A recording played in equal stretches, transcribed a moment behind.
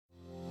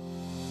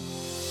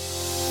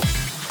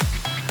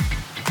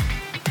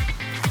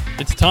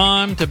It's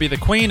time to be the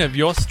queen of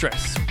your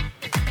stress.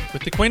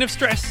 With the Queen of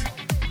Stress,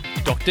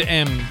 Dr.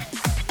 M.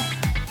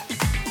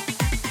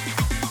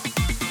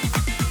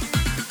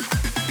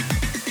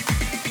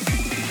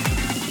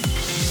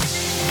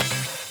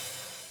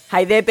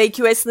 Hey there,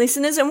 BQS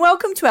listeners, and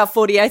welcome to our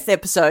 48th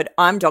episode.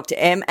 I'm Dr.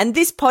 M, and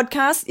this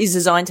podcast is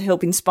designed to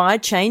help inspire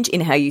change in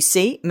how you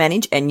see,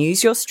 manage, and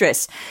use your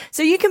stress.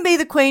 So you can be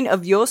the queen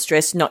of your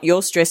stress, not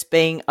your stress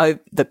being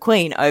the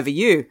queen over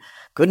you.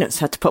 Goodness,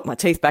 had to put my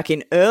teeth back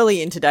in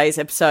early in today's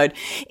episode.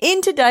 In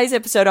today's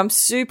episode, I'm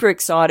super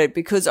excited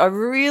because I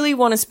really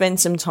want to spend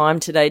some time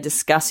today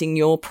discussing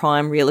your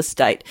prime real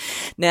estate.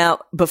 Now,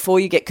 before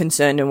you get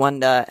concerned and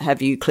wonder,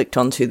 have you clicked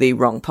onto the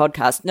wrong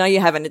podcast? No, you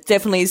haven't. It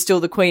definitely is still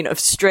the Queen of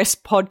Stress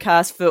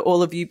podcast for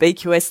all of you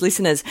BQS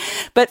listeners.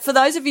 But for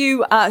those of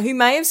you who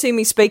may have seen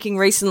me speaking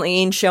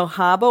recently in Shell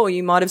Harbour, or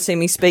you might have seen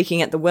me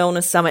speaking at the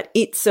Wellness Summit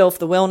itself,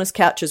 the Wellness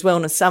Couches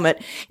Wellness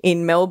Summit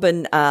in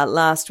Melbourne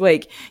last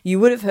week, you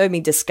would have heard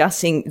me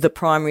discussing the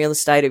prime real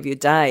estate of your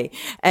day.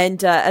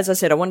 And as I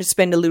said, I want to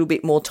spend a little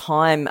bit more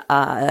time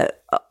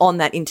on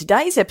that in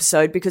today's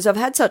episode because I've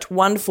had such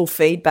wonderful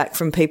feedback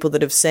from people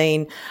that have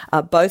seen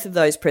both of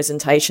those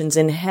presentations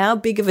and how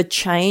big of a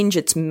change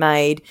it's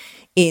made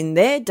in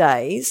their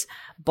days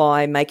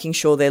by making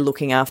sure they're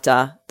looking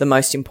after the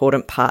most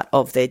important part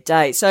of their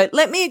day. So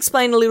let me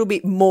explain a little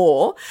bit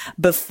more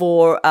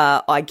before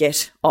I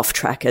get off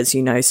track. As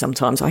you know,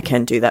 sometimes I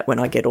can do that when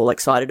I get all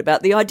excited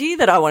about the idea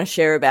that I want to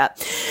share about.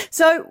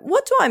 So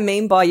what do I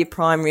mean by your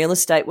prime real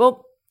estate?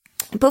 Well,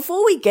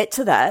 before we get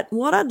to that,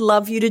 what I'd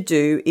love you to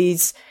do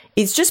is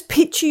just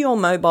picture your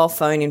mobile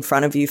phone in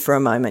front of you for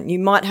a moment. You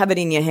might have it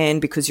in your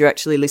hand because you're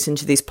actually listening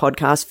to this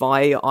podcast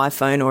via your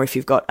iPhone or if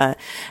you've got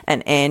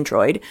an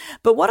Android.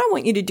 But what I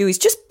want you to do is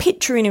just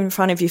picture it in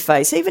front of your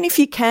face. Even if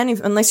you can,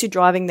 unless you're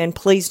driving, then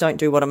please don't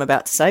do what I'm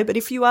about to say. But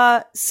if you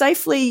are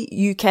safely,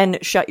 you can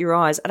shut your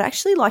eyes. I'd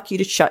actually like you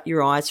to shut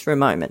your eyes for a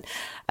moment.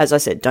 As I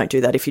said, don't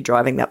do that if you're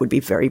driving. That would be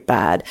very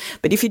bad.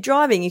 But if you're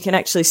driving, you can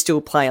actually still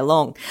play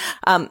along,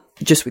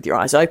 just with your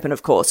eyes open,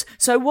 of course.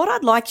 So what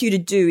I'd like you to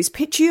do is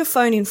picture your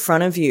phone in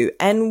front of you.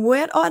 And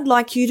what I'd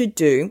like you to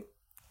do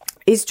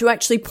is to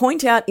actually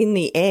point out in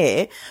the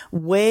air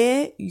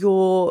where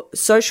your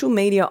social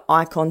media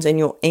icons and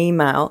your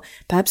email,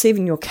 perhaps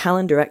even your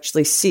calendar,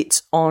 actually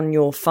sits on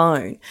your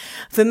phone.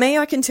 For me,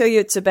 I can tell you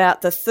it's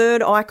about the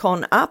third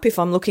icon up. If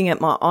I'm looking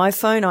at my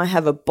iPhone, I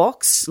have a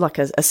box, like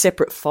a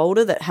separate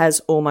folder that has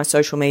all my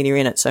social media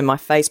in it. So my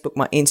Facebook,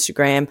 my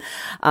Instagram,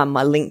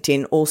 my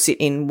LinkedIn all sit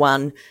in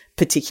one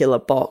particular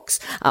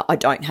box. I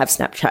don't have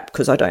Snapchat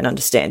because I don't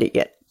understand it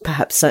yet.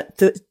 Perhaps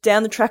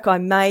down the track I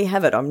may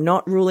have it. I'm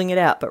not ruling it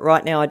out, but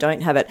right now I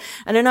don't have it.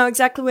 And I know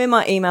exactly where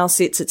my email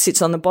sits. It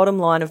sits on the bottom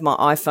line of my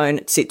iPhone.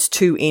 It sits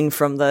 2 in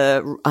from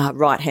the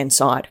right-hand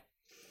side.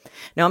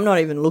 Now, I'm not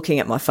even looking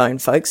at my phone,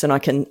 folks, and I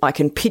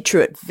can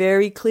picture it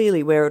very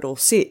clearly where it all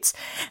sits.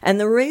 And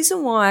the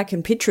reason why I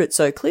can picture it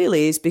so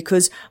clearly is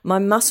because my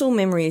muscle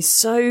memory is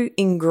so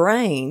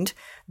ingrained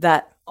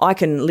that I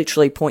can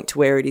literally point to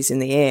where it is in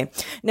the air.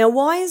 Now,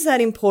 why is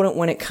that important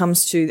when it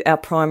comes to our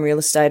prime real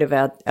estate of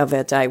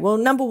our day? Well,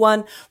 number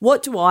one,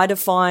 what do I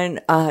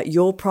define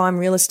your prime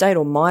real estate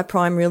or my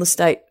prime real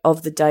estate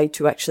of the day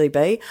to actually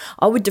be?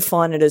 I would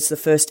define it as the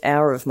first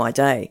hour of my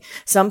day.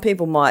 Some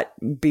people might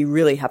be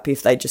really happy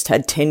if they just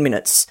had 10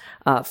 minutes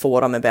for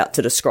what I'm about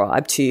to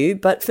describe to you.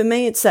 But for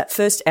me, it's that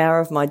first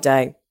hour of my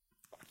day.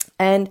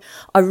 And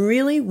I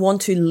really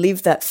want to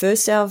live that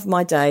first hour of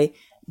my day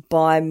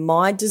by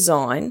my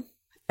design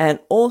and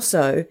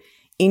also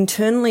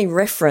internally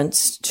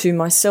referenced to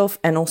myself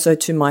and also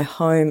to my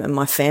home and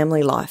my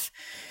family life.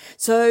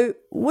 So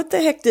what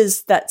the heck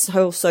does that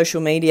whole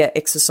social media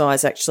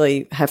exercise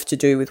actually have to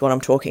do with what I'm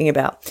talking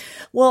about?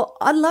 Well,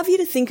 I'd love you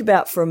to think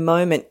about for a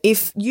moment,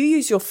 if you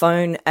use your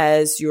phone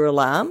as your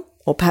alarm,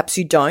 or perhaps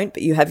you don't,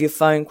 but you have your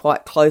phone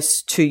quite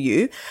close to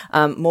you,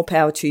 more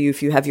power to you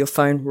if you have your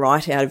phone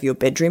right out of your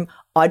bedroom.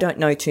 I don't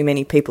know too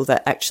many people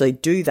that actually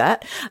do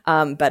that.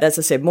 But as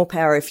I said, more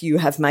power if you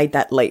have made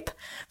that leap.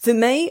 For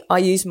me, I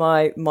use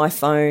my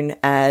phone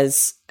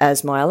as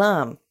my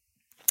alarm.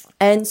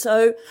 And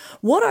so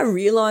what I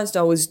realized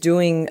I was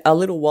doing a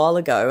little while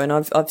ago, and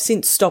I've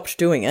since stopped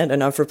doing it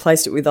and I've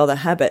replaced it with other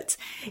habits,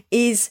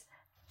 is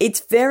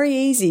it's very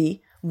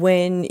easy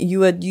when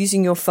you are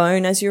using your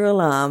phone as your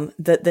alarm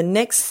that the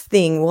next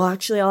thing, well,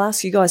 actually, I'll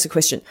ask you guys a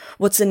question.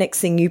 What's the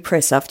next thing you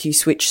press after you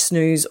switch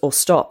snooze or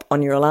stop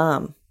on your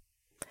alarm?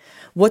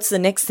 What's the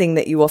next thing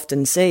that you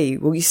often see?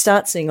 Well, you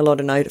start seeing a lot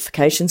of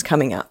notifications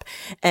coming up,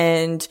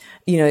 and,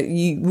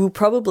 you will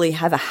probably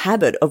have a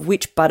habit of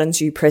which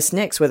buttons you press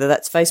next, whether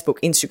that's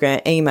Facebook,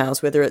 Instagram,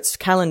 emails, whether it's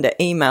calendar,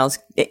 emails,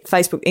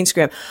 Facebook,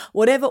 Instagram,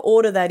 whatever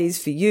order that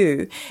is for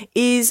you,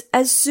 is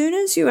as soon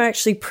as you're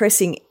actually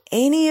pressing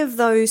any of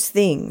those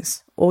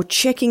things or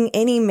checking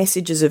any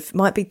messages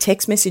might be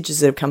text messages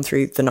that have come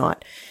through the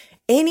night,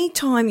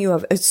 anytime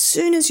as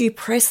soon as you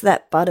press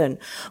that button,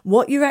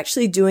 what you're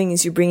actually doing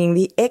is you're bringing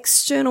the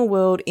external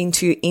world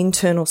into your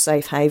internal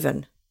safe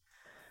haven.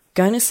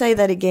 Going to say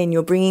that again.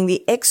 You're bringing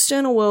the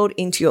external world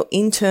into your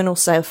internal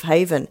safe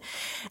haven.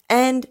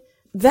 And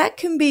that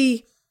can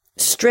be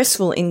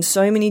stressful in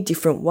so many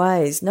different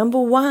ways. Number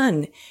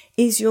one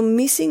is you're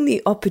missing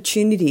the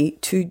opportunity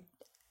to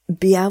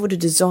be able to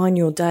design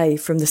your day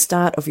from the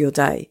start of your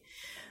day.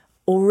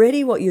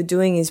 Already what you're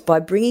doing is by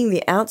bringing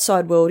the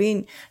outside world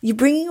in, you're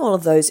bringing all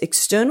of those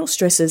external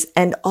stresses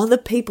and other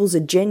people's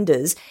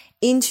agendas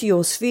into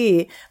your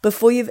sphere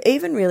before you've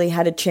even really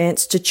had a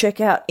chance to check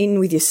out in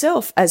with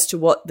yourself as to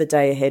what the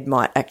day ahead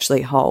might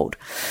actually hold.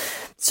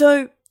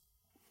 So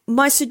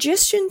my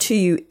suggestion to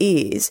you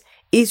is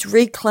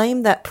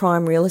reclaim that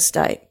prime real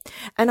estate.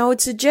 And I would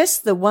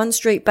suggest the one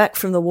street back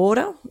from the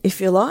water, if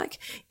you like,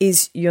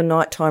 is your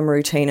nighttime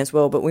routine as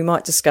well. But we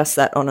might discuss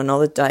that on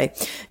another day.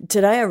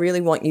 Today, I really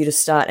want you to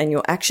start and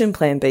your action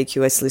plan,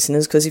 BQS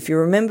listeners, because if you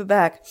remember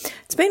back,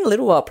 it's been a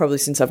little while probably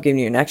since I've given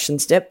you an action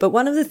step. But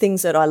one of the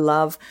things that I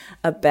love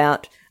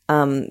about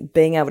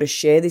being able to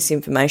share this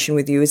information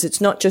with you is it's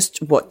not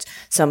just what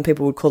some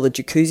people would call a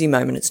jacuzzi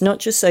moment. It's not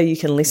just so you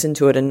can listen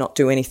to it and not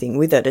do anything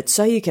with it. It's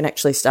so you can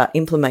actually start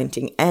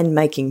implementing and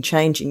making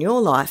change in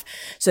your life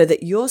so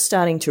that you're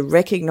starting to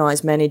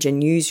recognize, manage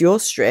and use your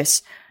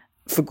stress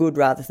for good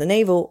rather than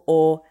evil,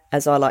 or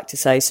as I like to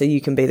say, so you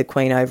can be the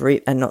queen over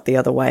it and not the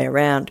other way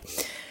around.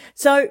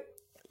 So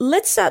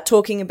let's start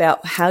talking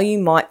about how you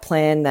might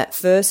plan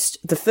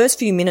the first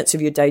few minutes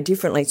of your day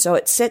differently. So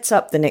it sets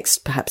up the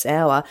next perhaps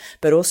hour,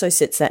 but also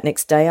sets that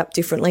next day up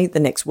differently, the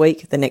next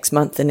week, the next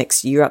month, the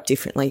next year up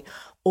differently,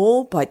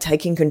 all by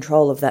taking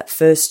control of that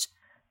first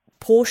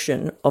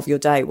portion of your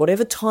day,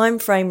 whatever time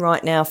frame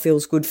right now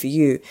feels good for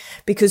you.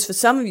 Because for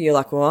some of you,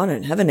 like, well, I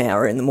don't have an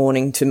hour in the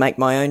morning to make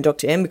my own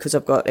Dr. M because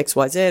I've got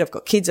XYZ, I've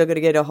got kids I've got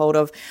to get a hold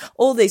of,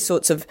 all these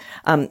sorts of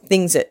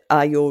things that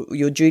are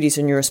your duties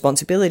and your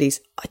responsibilities.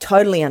 I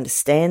totally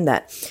understand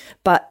that.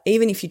 But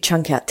even if you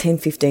chunk out 10,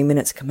 15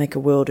 minutes, it can make a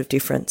world of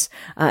difference.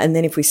 And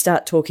then if we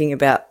start talking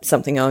about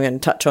something I'm going to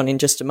touch on in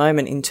just a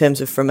moment in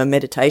terms of from a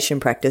meditation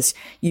practice,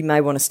 you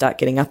may want to start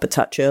getting up a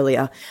touch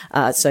earlier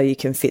so you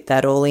can fit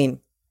that all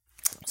in.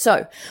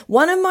 So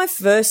one of my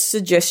first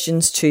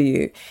suggestions to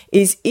you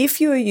is if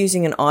you are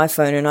using an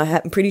iPhone, and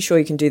I'm pretty sure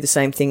you can do the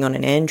same thing on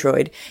an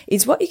Android,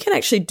 is what you can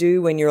actually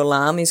do when your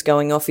alarm is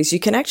going off is you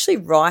can actually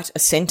write a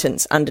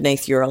sentence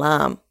underneath your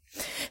alarm.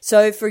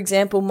 So, for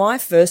example, my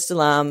first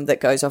alarm that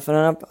goes off,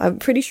 and I'm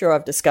pretty sure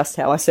I've discussed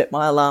how I set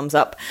my alarms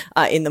up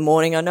in the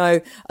morning. I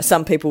know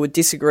some people would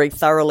disagree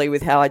thoroughly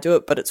with how I do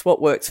it, but it's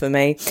what works for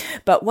me.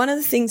 But one of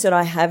the things that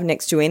I have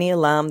next to any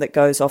alarm that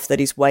goes off that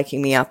is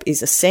waking me up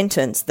is a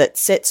sentence that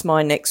sets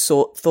my next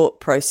thought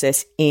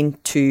process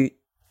into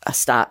a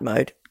start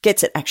mode,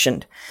 gets it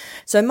actioned.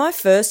 So my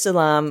first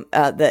alarm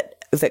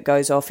that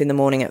goes off in the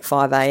morning at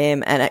 5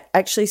 a.m. and it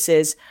actually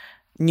says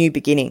new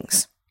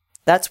beginnings.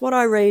 That's what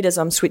I read as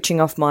I'm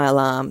switching off my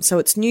alarm. So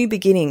it's new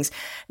beginnings.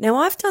 Now,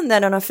 I've done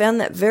that and I found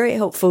that very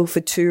helpful for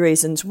two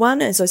reasons.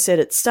 One, as I said,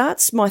 it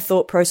starts my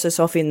thought process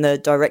off in the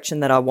direction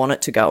that I want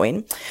it to go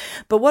in.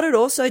 But what it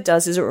also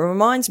does is it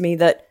reminds me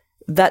that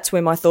that's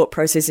where my thought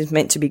process is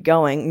meant to be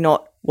going,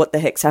 not what the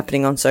heck's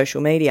happening on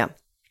social media.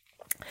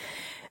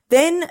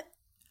 Then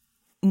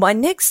my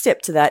next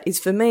step to that is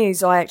for me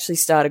is I actually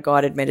start a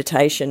guided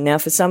meditation. Now,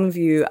 for some of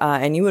you,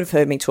 and you would have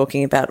heard me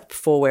talking about it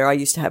before, where I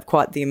used to have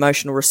quite the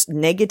emotional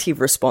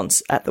negative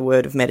response at the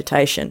word of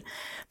meditation.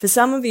 For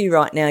some of you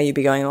right now, you'd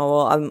be going,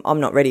 oh, well, I'm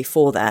not ready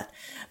for that.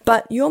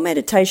 But your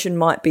meditation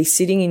might be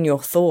sitting in your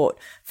thought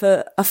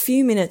for a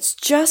few minutes,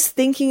 just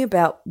thinking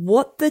about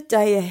what the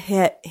day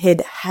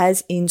ahead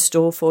has in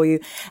store for you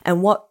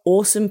and what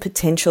awesome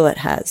potential it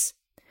has.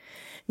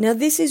 Now,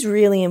 this is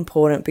really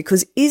important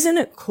because isn't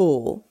it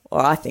cool,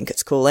 or I think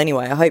it's cool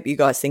anyway, I hope you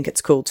guys think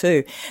it's cool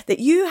too, that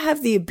you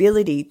have the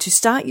ability to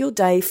start your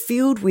day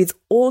filled with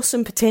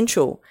awesome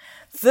potential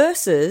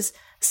versus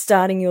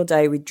starting your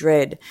day with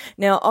dread.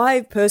 Now,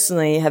 I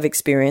personally have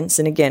experienced,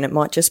 and again, it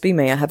might just be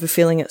me, I have a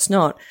feeling it's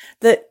not,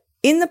 that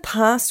in the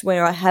past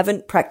where I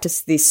haven't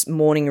practiced this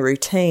morning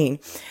routine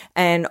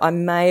and I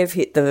may have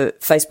hit the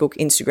Facebook,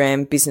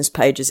 Instagram, business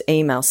pages,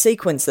 email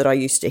sequence that I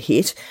used to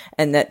hit,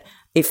 and that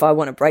if I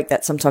want to break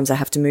that, sometimes I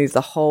have to move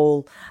the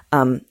whole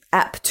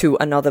app to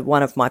another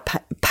one of my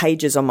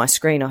pages on my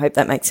screen. I hope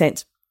that makes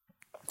sense.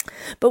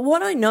 But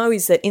what I know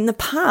is that in the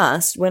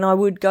past, when I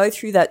would go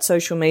through that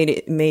social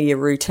media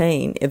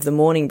routine of the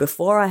morning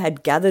before I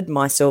had gathered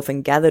myself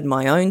and gathered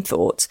my own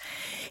thoughts,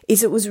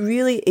 is it was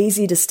really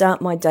easy to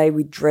start my day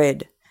with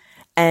dread.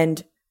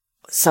 And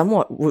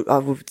somewhat, I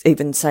would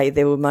even say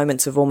there were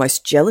moments of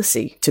almost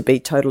jealousy, to be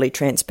totally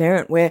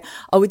transparent, where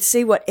I would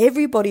see what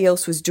everybody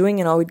else was doing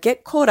and I would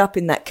get caught up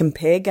in that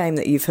compare game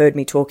that you've heard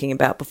me talking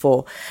about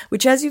before,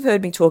 which, as you've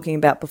heard me talking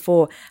about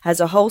before, has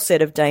a whole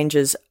set of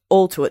dangers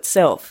all to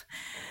itself.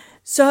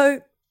 So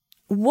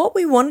what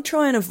we want to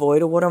try and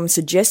avoid, or what I'm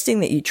suggesting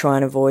that you try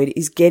and avoid,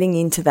 is getting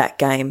into that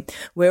game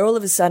where all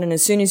of a sudden,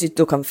 as soon as you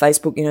look on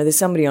Facebook, you know, there's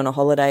somebody on a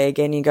holiday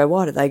again, you go,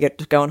 why do they get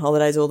to go on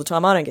holidays all the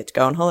time? I don't get to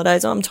go on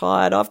holidays. I'm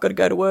tired. I've got to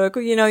go to work,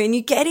 or, you know, and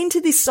you get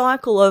into this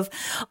cycle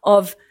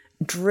of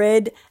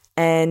dread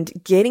and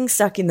getting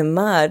stuck in the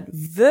mud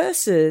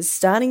versus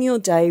starting your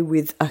day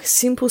with a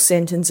simple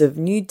sentence of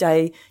new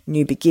day,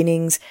 new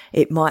beginnings.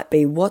 It might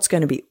be what's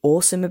going to be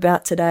awesome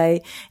about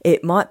today.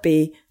 It might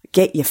be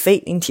get your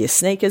feet into your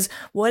sneakers,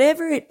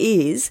 whatever it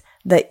is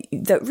that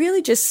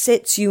really just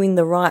sets you in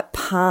the right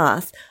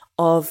path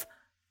of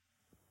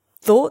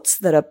thoughts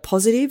that are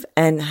positive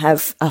and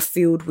are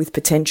filled with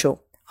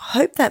potential. I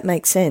hope that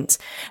makes sense.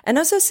 And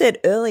as I said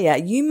earlier,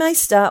 you may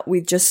start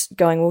with just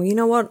going, well, you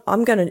know what?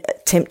 I'm going to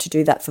attempt to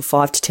do that for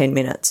 5 to 10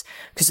 minutes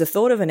because the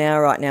thought of an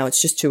hour right now,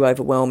 it's just too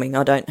overwhelming.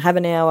 I don't have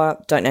an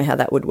hour. Don't know how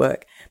that would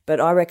work,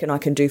 but I reckon I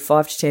can do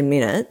 5 to 10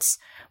 minutes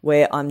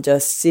where I'm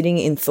just sitting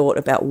in thought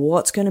about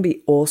what's going to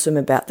be awesome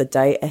about the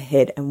day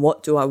ahead and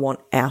what do I want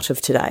out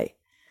of today.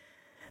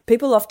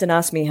 People often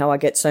ask me how I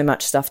get so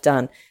much stuff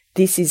done.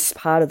 This is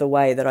part of the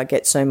way that I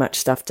get so much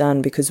stuff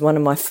done because one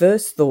of my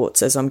first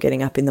thoughts as I'm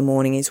getting up in the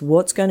morning is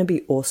what's going to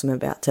be awesome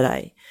about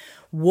today?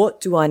 What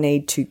do I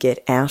need to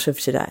get out of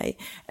today?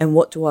 And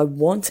what do I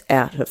want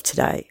out of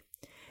today?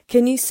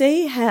 Can you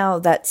see how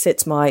that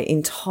sets my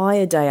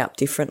entire day up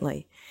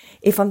differently?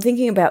 If I'm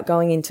thinking about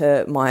going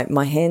into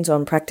my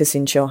hands-on practice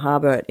in Shell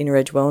Harbour at Inner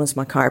Edge Wellness,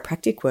 my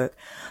chiropractic work,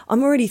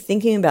 I'm already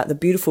thinking about the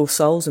beautiful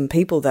souls and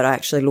people that I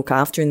actually look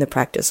after in the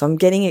practice. I'm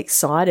getting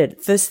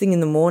excited first thing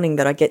in the morning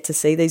that I get to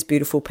see these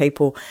beautiful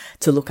people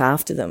to look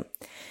after them.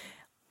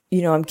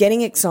 You know, I'm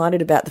getting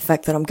excited about the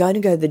fact that I'm going to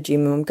go to the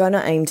gym and I'm going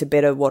to aim to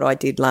better what I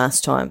did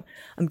last time.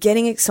 I'm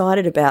getting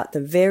excited about the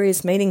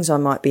various meetings I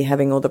might be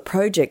having or the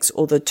projects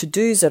or the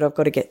to-dos that I've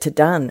got to get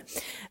done.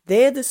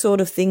 They're the sort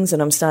of things that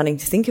I'm starting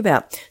to think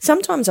about.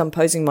 Sometimes I'm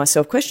posing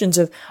myself questions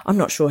of, I'm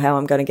not sure how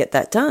I'm going to get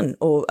that done,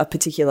 or a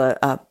particular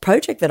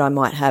project that I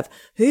might have.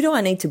 Who do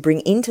I need to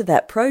bring into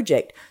that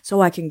project so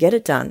I can get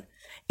it done?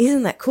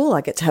 Isn't that cool?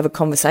 I get to have a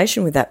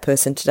conversation with that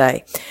person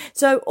today.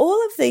 So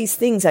all of these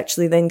things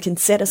actually then can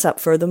set us up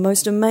for the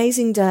most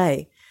amazing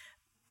day.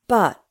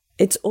 But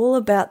it's all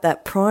about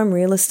that prime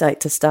real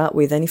estate to start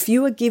with. And if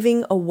you are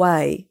giving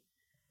away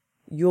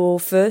your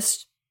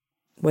first,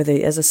 whether,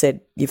 as I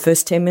said, your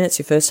first 10 minutes,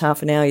 your first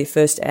half an hour, your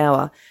first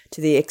hour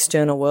to the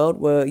external world,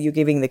 where you're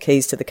giving the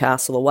keys to the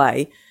castle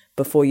away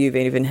before you've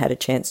even had a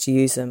chance to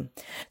use them.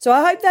 So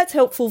I hope that's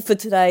helpful for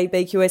today,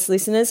 BQS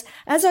listeners.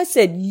 As I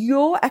said,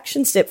 your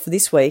action step for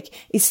this week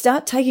is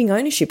start taking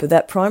ownership of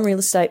that prime real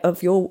estate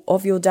of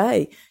your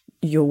day,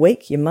 your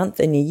week, your month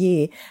and your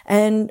year.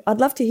 And I'd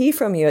love to hear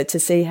from you to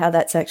see how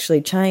that's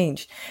actually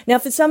changed. Now,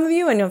 for some of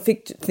you, and I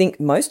think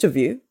most of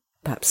you,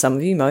 perhaps some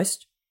of you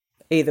most,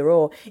 either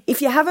or.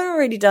 If you haven't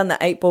already done the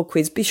 8-ball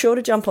quiz, be sure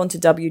to jump onto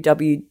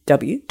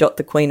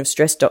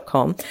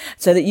www.thequeenofstress.com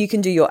so that you can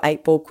do your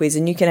 8-ball quiz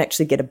and you can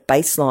actually get a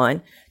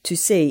baseline to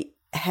see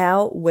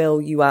how well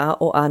you are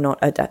or are not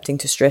adapting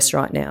to stress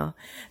right now.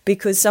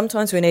 Because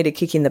sometimes we need a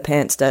kick in the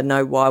pants to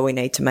know why we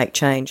need to make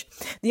change.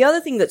 The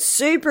other thing that's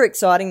super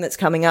exciting that's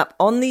coming up,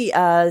 on the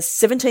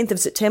 17th of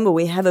September,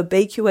 we have a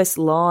BQS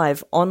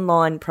Live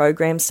online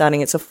program starting.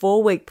 It's a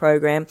 4-week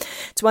program.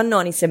 It's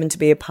 $197 to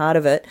be a part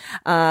of it.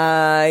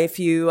 If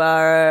you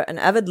are an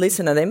avid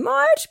listener, there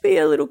might be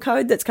a little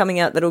code that's coming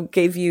out that'll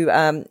give you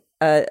a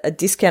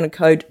discounted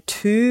code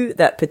to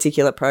that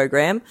particular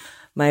program.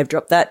 May have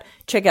dropped that.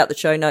 Check out the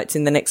show notes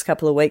in the next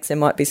couple of weeks. There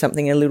might be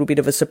something a little bit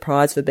of a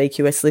surprise for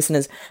BQS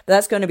listeners, but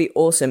that's going to be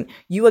awesome.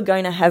 You are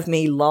going to have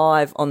me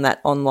live on that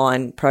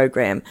online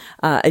program.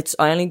 I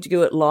only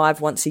do it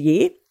live once a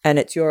year, and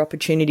it's your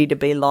opportunity to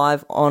be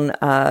live on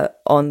the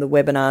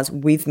webinars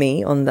with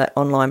me on that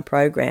online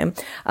program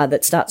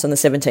that starts on the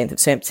 17th of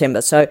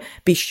September. So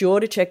be sure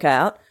to check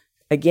out,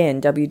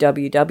 again,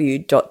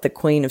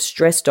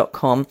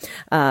 www.thequeenofstress.com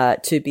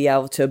to be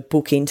able to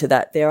book into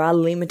that. There are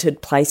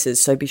limited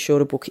places, so be sure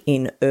to book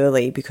in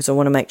early because I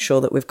want to make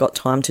sure that we've got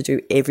time to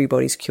do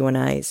everybody's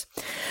Q&As.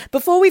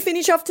 Before we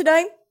finish off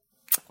today,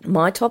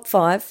 my top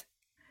 5.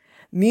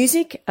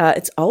 Music,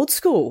 it's old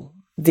school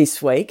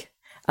this week.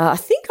 I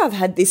think I've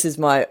had this as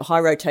my high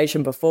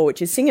rotation before,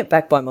 which is Sing It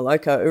Back by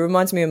Moloko. It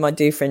reminds me of my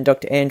dear friend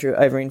Dr. Andrew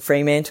over in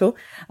Fremantle.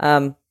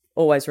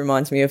 Always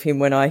reminds me of him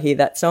when I hear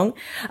that song.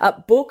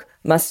 Book,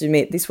 must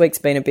admit, this week's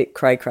been a bit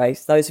cray-cray.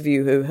 Those of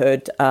you who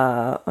heard,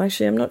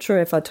 actually, I'm not sure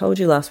if I told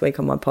you last week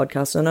on my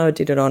podcast. I know I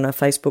did it on a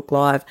Facebook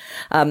Live.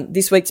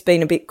 This week's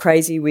been a bit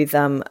crazy with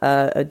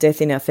a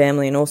death in our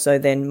family, and also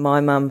then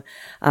my mum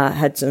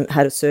had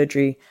a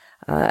surgery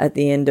at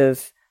the end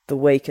of the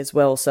week as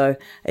well. So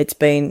it's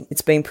been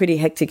pretty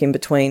hectic in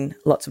between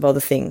lots of other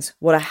things.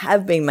 What I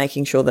have been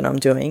making sure that I'm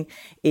doing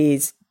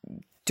is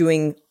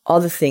doing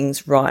other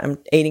things right. I'm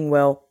eating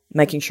well,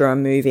 making sure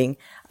I'm moving.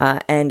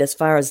 And as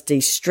far as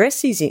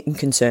de-stress is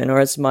concerned, or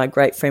as my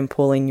great friend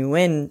Pauline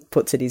Nguyen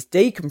puts it, is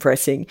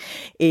decompressing,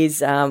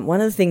 is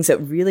one of the things that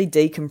really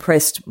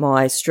decompressed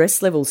my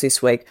stress levels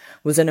this week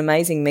was an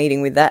amazing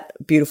meeting with that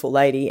beautiful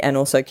lady and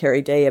also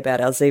Kerry D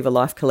about our Ziva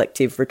Life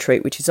Collective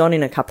retreat, which is on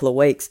in a couple of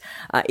weeks.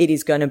 It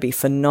is going to be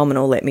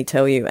phenomenal, let me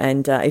tell you.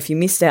 And if you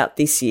missed out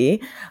this year,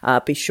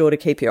 be sure to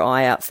keep your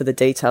eye out for the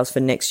details for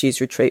next year's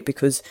retreat,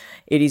 because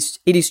it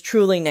is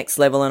truly next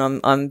level,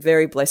 and I'm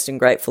very blessed and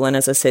grateful. And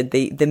as I said,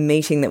 the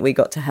meeting meeting that we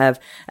got to have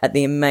at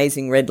the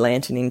amazing Red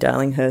Lantern in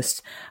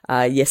Darlinghurst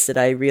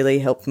yesterday really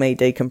helped me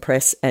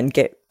decompress and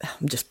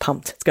I'm just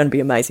pumped. It's going to be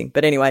amazing.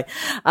 But anyway,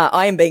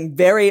 I am being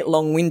very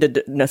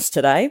long-windedness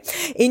today.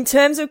 In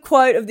terms of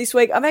quote of this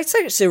week, I'm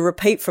actually a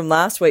repeat from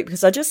last week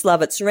because I just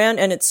love it.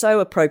 And it's so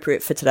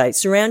appropriate for today.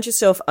 Surround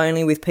yourself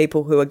only with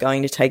people who are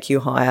going to take you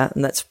higher.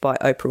 And that's by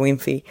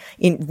Oprah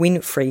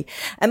Winfrey.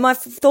 And my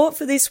thought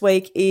for this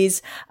week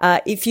is,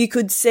 if you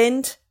could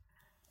send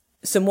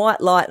some white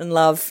light and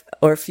love,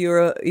 or if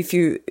you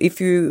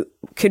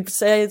could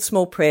say a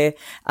small prayer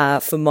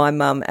for my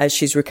mum as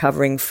she's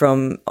recovering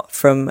from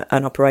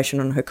an operation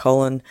on her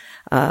colon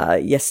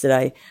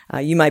yesterday.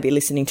 You may be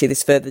listening to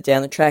this further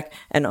down the track,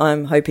 and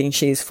I'm hoping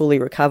she's fully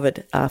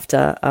recovered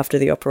after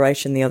the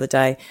operation the other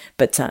day.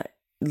 But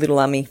little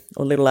Ummy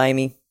or little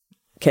Amy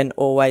can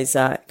always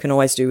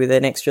do with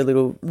an extra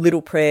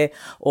little prayer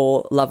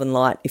or love and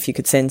light. If you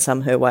could send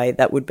some her way,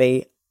 that would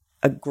be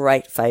a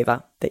great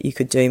favour that you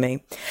could do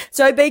me.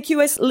 So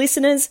BQS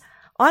listeners,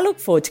 I look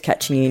forward to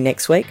catching you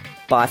next week.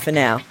 Bye for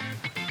now.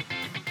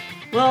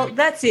 Well,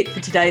 that's it for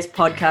today's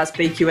podcast,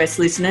 BQS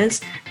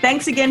listeners.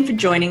 Thanks again for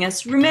joining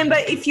us. Remember,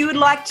 if you would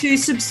like to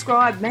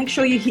subscribe, make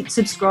sure you hit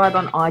subscribe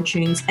on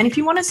iTunes. And if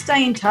you want to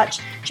stay in touch,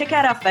 check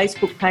out our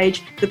Facebook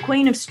page, The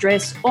Queen of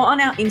Stress, or on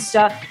our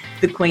Insta,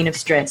 The Queen of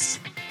Stress.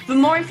 For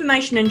more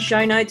information and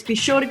show notes, be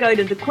sure to go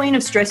to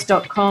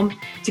thequeenofstress.com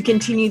to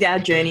continue our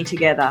journey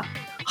together.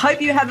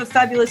 Hope you have a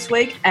fabulous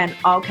week, and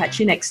I'll catch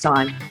you next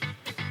time.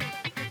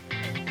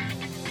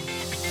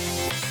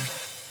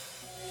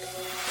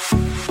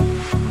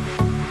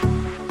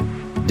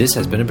 This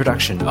has been a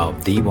production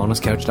of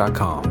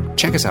TheWellnessCouch.com.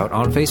 Check us out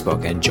on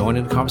Facebook and join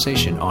in the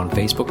conversation on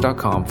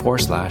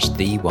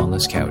Facebook.com/The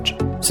Wellness Couch.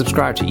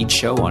 Subscribe to each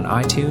show on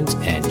iTunes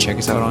and check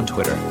us out on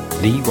Twitter.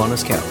 The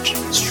Wellness Couch,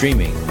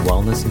 streaming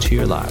wellness into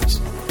your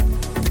lives.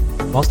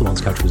 Whilst the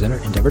Wellness Couch presenter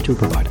endeavor to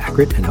provide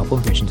accurate and helpful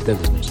information to their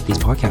listeners, these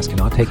podcasts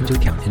cannot take into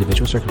account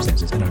individual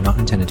circumstances and are not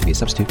intended to be a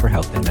substitute for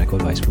health and medical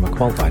advice from a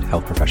qualified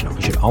health professional.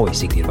 You should always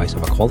seek the advice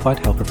of a qualified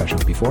health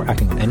professional before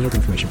acting on any of the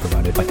information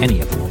provided by any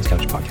of the Wellness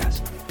Couch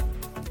podcasts.